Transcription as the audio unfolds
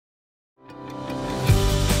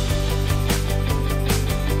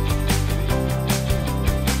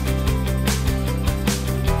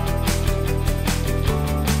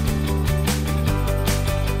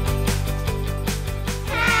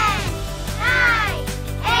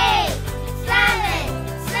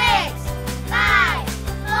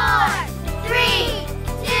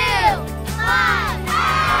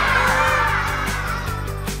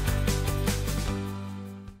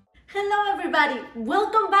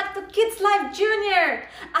back to KLjr.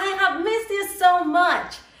 I have missed you so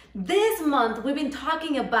much. This month we've been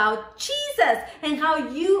talking about Jesus and how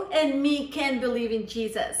you and me can believe in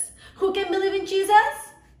Jesus. Who can believe in Jesus?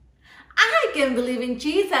 I can believe in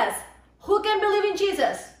Jesus. Who can believe in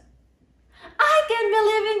Jesus? I can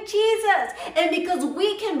believe in Jesus. And because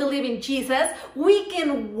we can believe in Jesus, we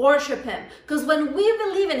can worship him. Because when we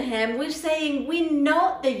believe in him, we're saying we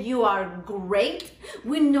know that you are great.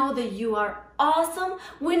 We know that you are awesome.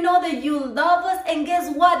 We know that you love us. And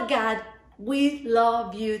guess what, God? We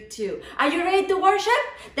love you too. Are you ready to worship?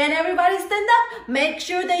 Then everybody stand up. Make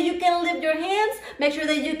sure that you can lift your hands. Make sure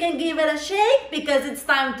that you can give it a shake because it's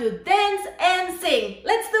time to dance and sing.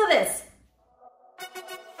 Let's do this.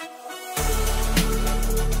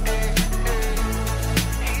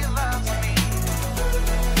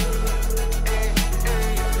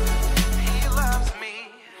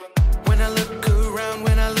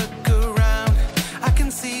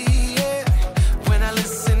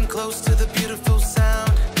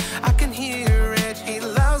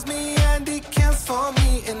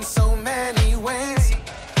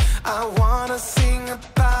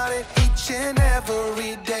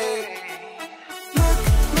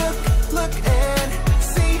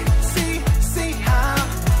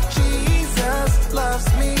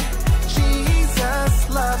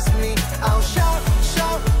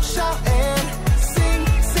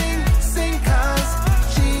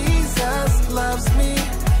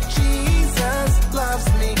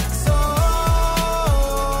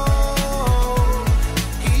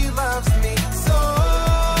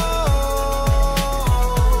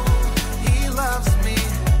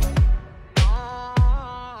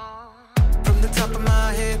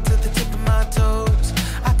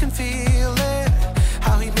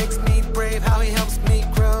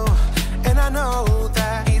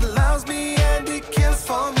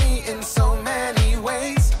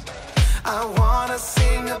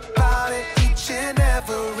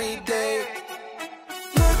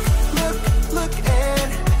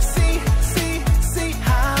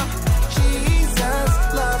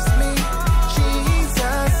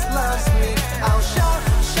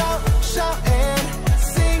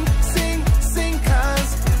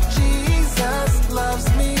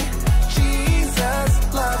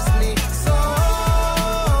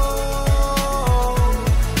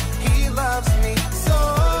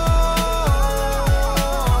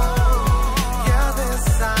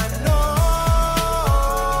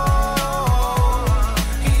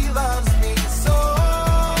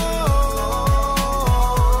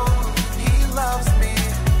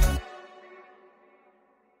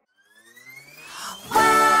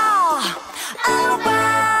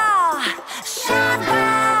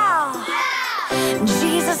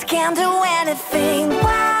 Can do anything.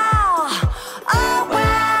 Wow, oh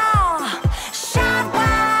wow, shout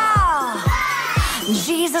wow.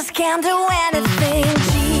 Jesus can do anything.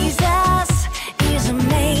 Jesus is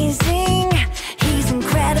amazing. He's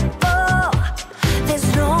incredible.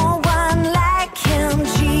 There's no one like him.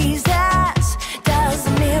 Jesus does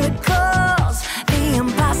miracles, the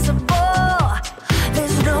impossible.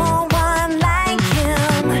 There's no one like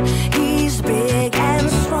him. He's big and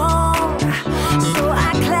strong. So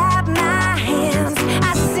I clap my hands,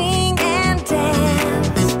 I sing and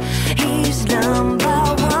dance. He's number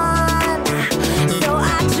one. So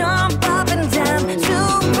I jump up and down to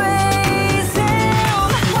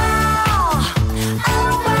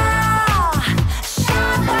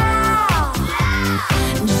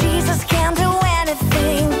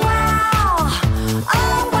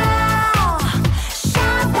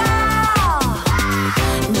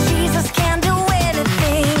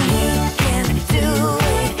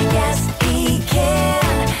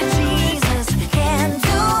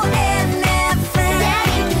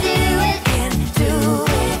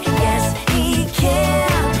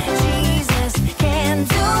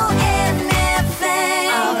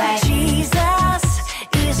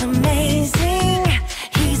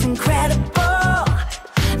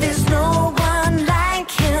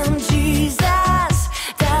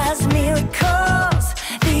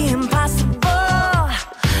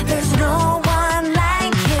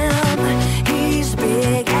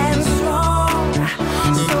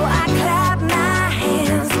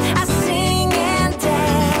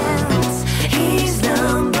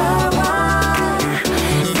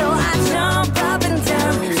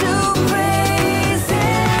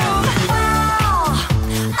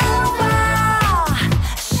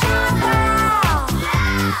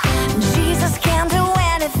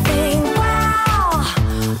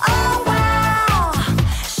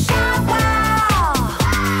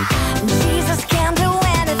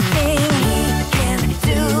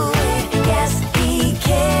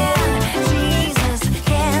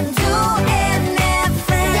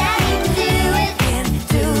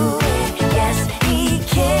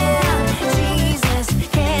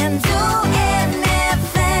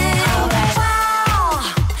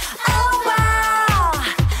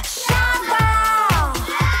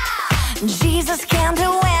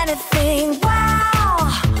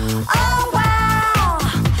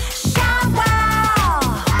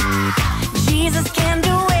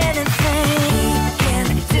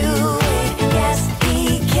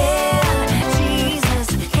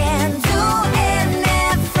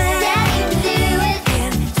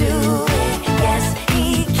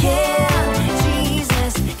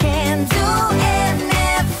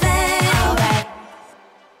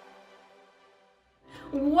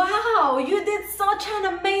Wow, you did such an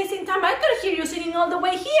amazing time. I could hear you singing all the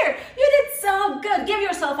way here. You did so good. Give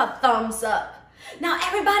yourself a thumbs up. Now,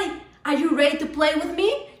 everybody, are you ready to play with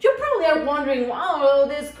me? You probably are wondering, wow,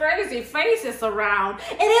 these crazy faces around.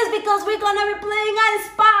 It is because we're gonna be playing I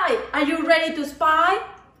Spy. Are you ready to spy?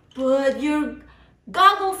 Put your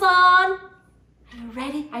goggles on. Are you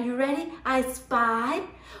ready? Are you ready? I spy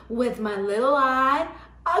with my little eye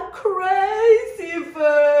a crazy face.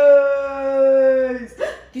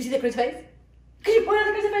 Do you see the crazy face? Can you point out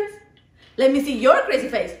the crazy face? Let me see your crazy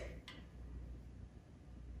face.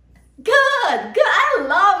 Good, good, I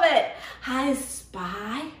love it. I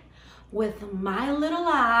spy with my little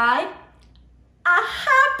eye a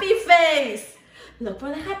happy face. Look for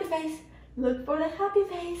the happy face. Look for the happy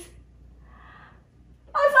face.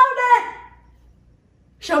 I found it.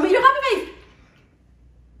 Show me your happy face.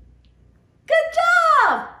 Good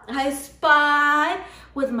job. I spy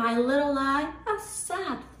with my little eye a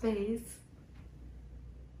sad face.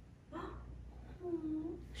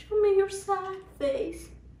 Show me your sad face.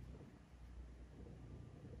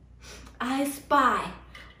 I spy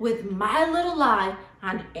with my little eye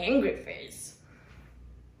an angry face.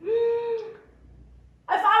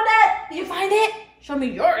 I found it! Did you find it? Show me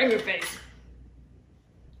your angry face.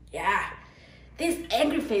 Yeah, this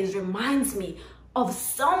angry face reminds me of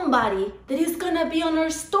somebody that is gonna be on our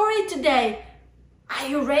story today. Are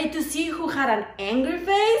you ready to see who had an angry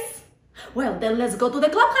face? Well, then let's go to the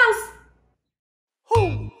clubhouse.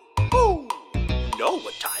 Who know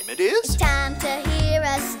what time it is? It's time to hear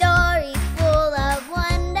a story full of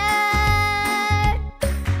wonder.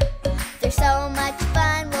 There's so much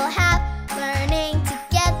fun we'll have learning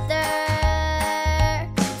together.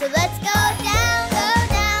 So let's go down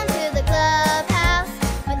to the clubhouse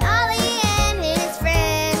with Ollie and his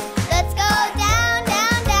friends. Let's go down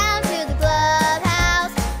to the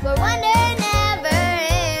clubhouse where wonder never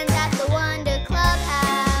ends at the Wonder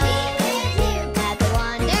Clubhouse. At the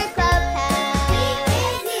Wonder Clubhouse.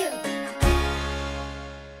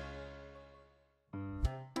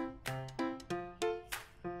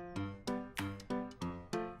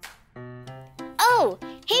 Oh,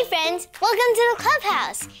 hey friends, welcome to the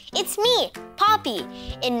clubhouse. It's me, Poppy,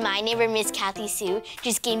 and my neighbor Miss Kathy Sue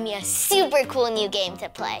just gave me a super cool new game to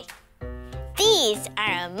play. These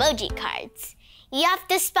are emoji cards. You have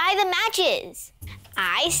to spy the matches.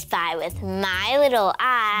 I spy with my little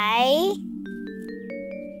eye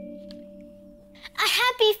a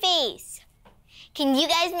happy face. Can you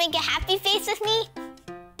guys make a happy face with me?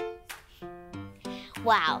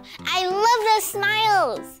 Wow, I love those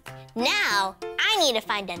smiles. Now, I need to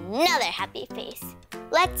find another happy face.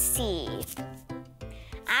 Let's see.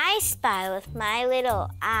 I spy with my little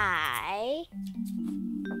eye.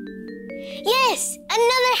 Yes,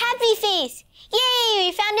 another happy face. Yay,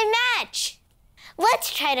 we found a match. Let's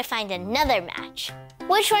try to find another match.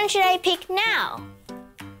 Which one should I pick now?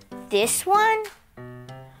 This one?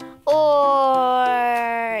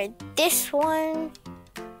 Or this one?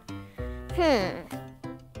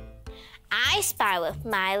 I spy with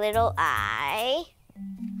my little eye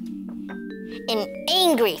an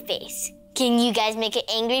angry face. Can you guys make an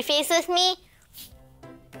angry face with me?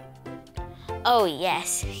 Oh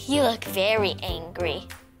yes, you look very angry.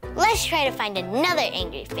 Let's try to find another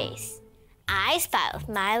angry face. I spy with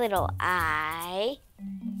my little eye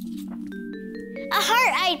a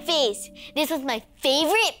heart-eyed face. This was my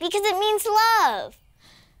favorite because it means love.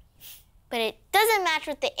 But it doesn't match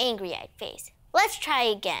with the angry-eyed face. Let's try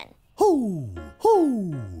again. Who?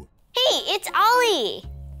 Hey, it's Ollie.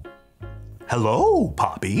 Hello,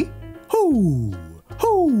 Poppy. Who?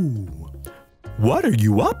 What are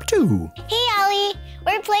you up to? Hey, Ollie.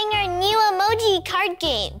 We're playing our new emoji card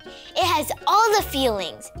game. It has all the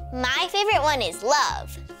feelings. My favorite one is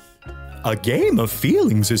love. A game of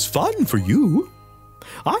feelings is fun for you.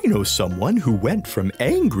 I know someone who went from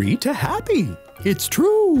angry to happy. It's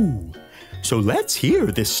true. So let's hear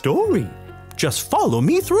this story. Just follow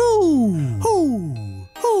me through. Who?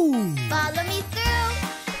 Follow me through,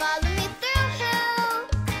 who?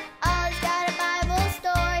 Ollie's got a Bible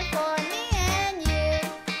story for me and you.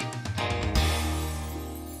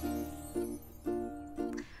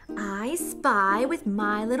 I spy with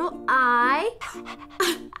my little eye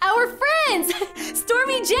our friends!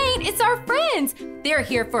 Stormy Jane, it's our friends! They're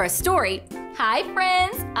here for a story. Hi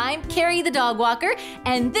friends, I'm Carrie the dog walker,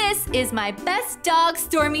 and this is my best dog,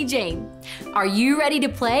 Stormy Jane. Are you ready to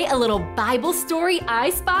play a little Bible story I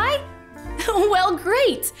Spy? Well,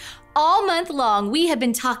 great! All month long, we have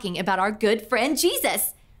been talking about our good friend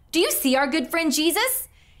Jesus. Do you see our good friend Jesus?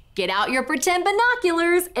 Get out your pretend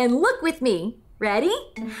binoculars and look with me. Ready?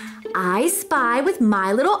 I spy with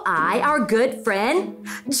my little eye our good friend,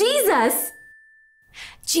 Jesus.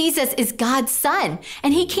 Jesus is God's Son,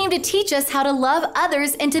 and He came to teach us how to love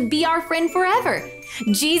others and to be our friend forever.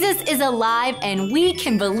 Jesus is alive, and we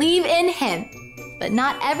can believe in Him. But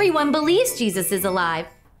not everyone believes Jesus is alive.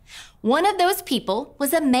 One of those people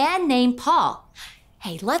was a man named Paul.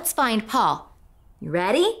 Hey, let's find Paul. You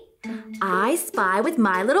ready? I spy with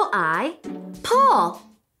my little eye Paul.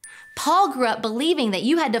 Paul grew up believing that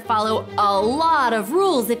you had to follow a lot of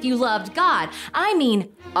rules if you loved God. I mean,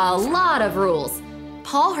 a lot of rules.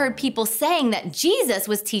 Paul heard people saying that Jesus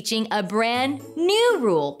was teaching a brand new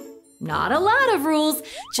rule. Not a lot of rules,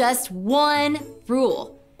 just one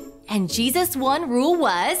rule. And Jesus' one rule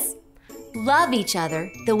was, love each other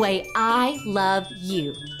the way I love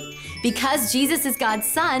you. Because Jesus is God's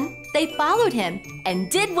Son, they followed Him and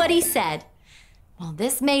did what He said. Well,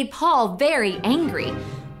 this made Paul very angry.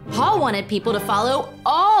 Paul wanted people to follow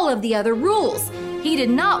all of the other rules. He did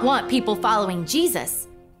not want people following Jesus.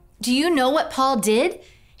 Do you know what Paul did?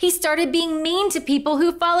 He started being mean to people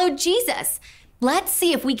who followed Jesus. Let's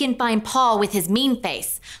see if we can find Paul with his mean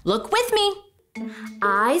face. Look with me.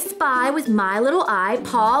 I spy with my little eye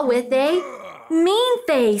Paul with a mean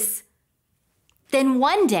face. Then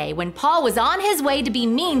one day, when Paul was on his way to be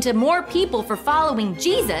mean to more people for following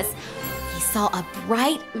Jesus, he saw a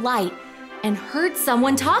bright light and heard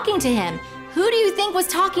someone talking to him. Who do you think was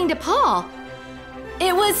talking to Paul?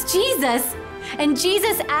 It was Jesus. And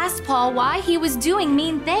Jesus asked Paul why he was doing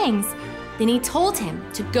mean things. Then he told him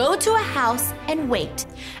to go to a house and wait.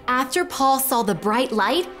 After Paul saw the bright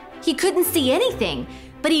light, he couldn't see anything,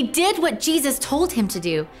 but he did what Jesus told him to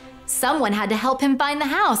do. Someone had to help him find the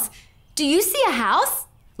house. Do you see a house?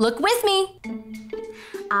 Look with me.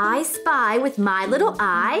 I spy with my little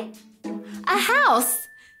eye a house.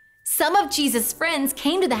 Some of Jesus' friends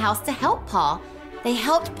came to the house to help Paul. They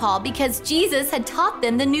helped Paul because Jesus had taught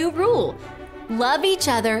them the new rule. Love each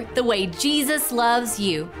other the way Jesus loves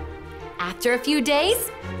you. After a few days,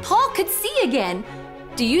 Paul could see again.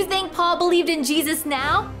 Do you think Paul believed in Jesus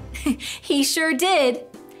now? He sure did.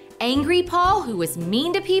 Angry Paul, who was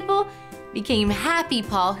mean to people, became happy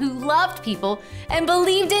Paul, who loved people and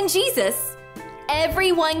believed in Jesus.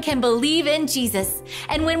 Everyone can believe in Jesus.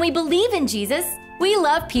 And when we believe in Jesus, we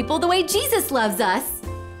love people the way Jesus loves us.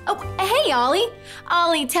 Oh, hey, Ollie.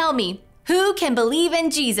 Ollie, tell me, who can believe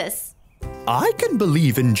in Jesus? I can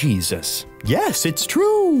believe in Jesus. Yes, it's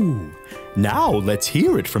true. Now let's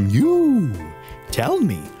hear it from you. Tell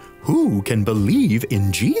me, who can believe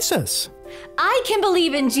in Jesus? I can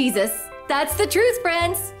believe in Jesus. That's the truth,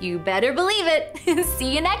 friends. You better believe it.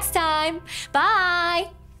 See you next time.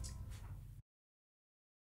 Bye.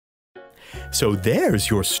 So there's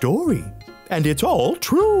your story. And it's all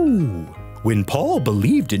true. When Paul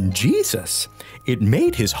believed in Jesus, it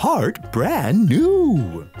made his heart brand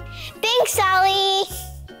new. Thanks, Ollie.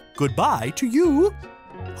 Goodbye to you.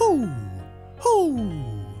 Ho,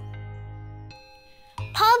 ho.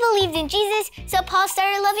 Paul believed in Jesus, so Paul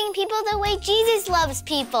started loving people the way Jesus loves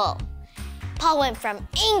people. Paul went from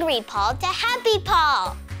angry Paul to happy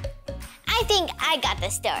Paul. I think I got the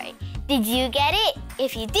story. Did you get it?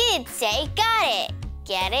 If you did, say got it.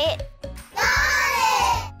 Get it?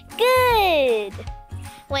 Got it! Good!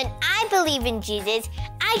 When I believe in Jesus,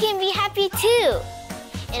 I can be happy too.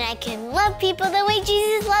 And I can love people the way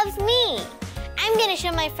Jesus loves me. I'm gonna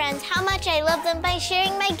show my friends how much I love them by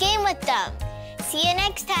sharing my game with them. See you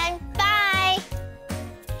next time. Bye!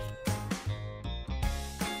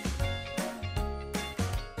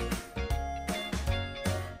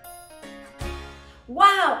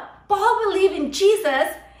 Wow, Paul believed in Jesus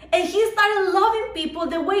and he started loving people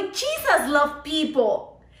the way Jesus loved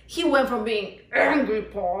people. He went from being angry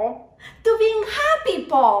Paul to being happy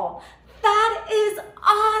Paul. That is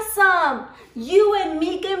awesome. You and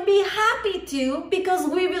me can be happy too because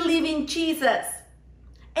we believe in Jesus.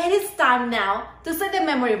 And it's time now to say the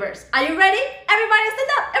memory verse. Are you ready? Everybody stand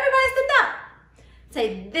up. Everybody stand up.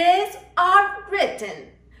 Say, these are written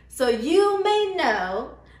so you may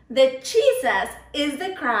know that Jesus is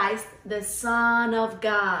the Christ, the Son of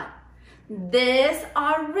God. These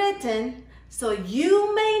are written so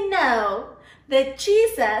you may know that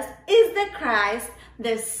Jesus is the Christ,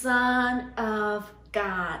 the Son of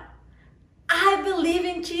God. I believe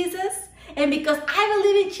in Jesus, and because I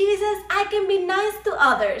believe in Jesus, I can be nice to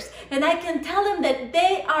others and I can tell them that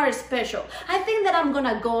they are special. I think that I'm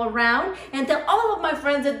gonna go around and tell all of my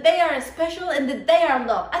friends that they are special and that they are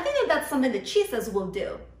loved. I think that that's something that Jesus will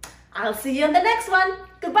do. I'll see you in the next one.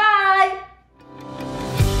 Goodbye.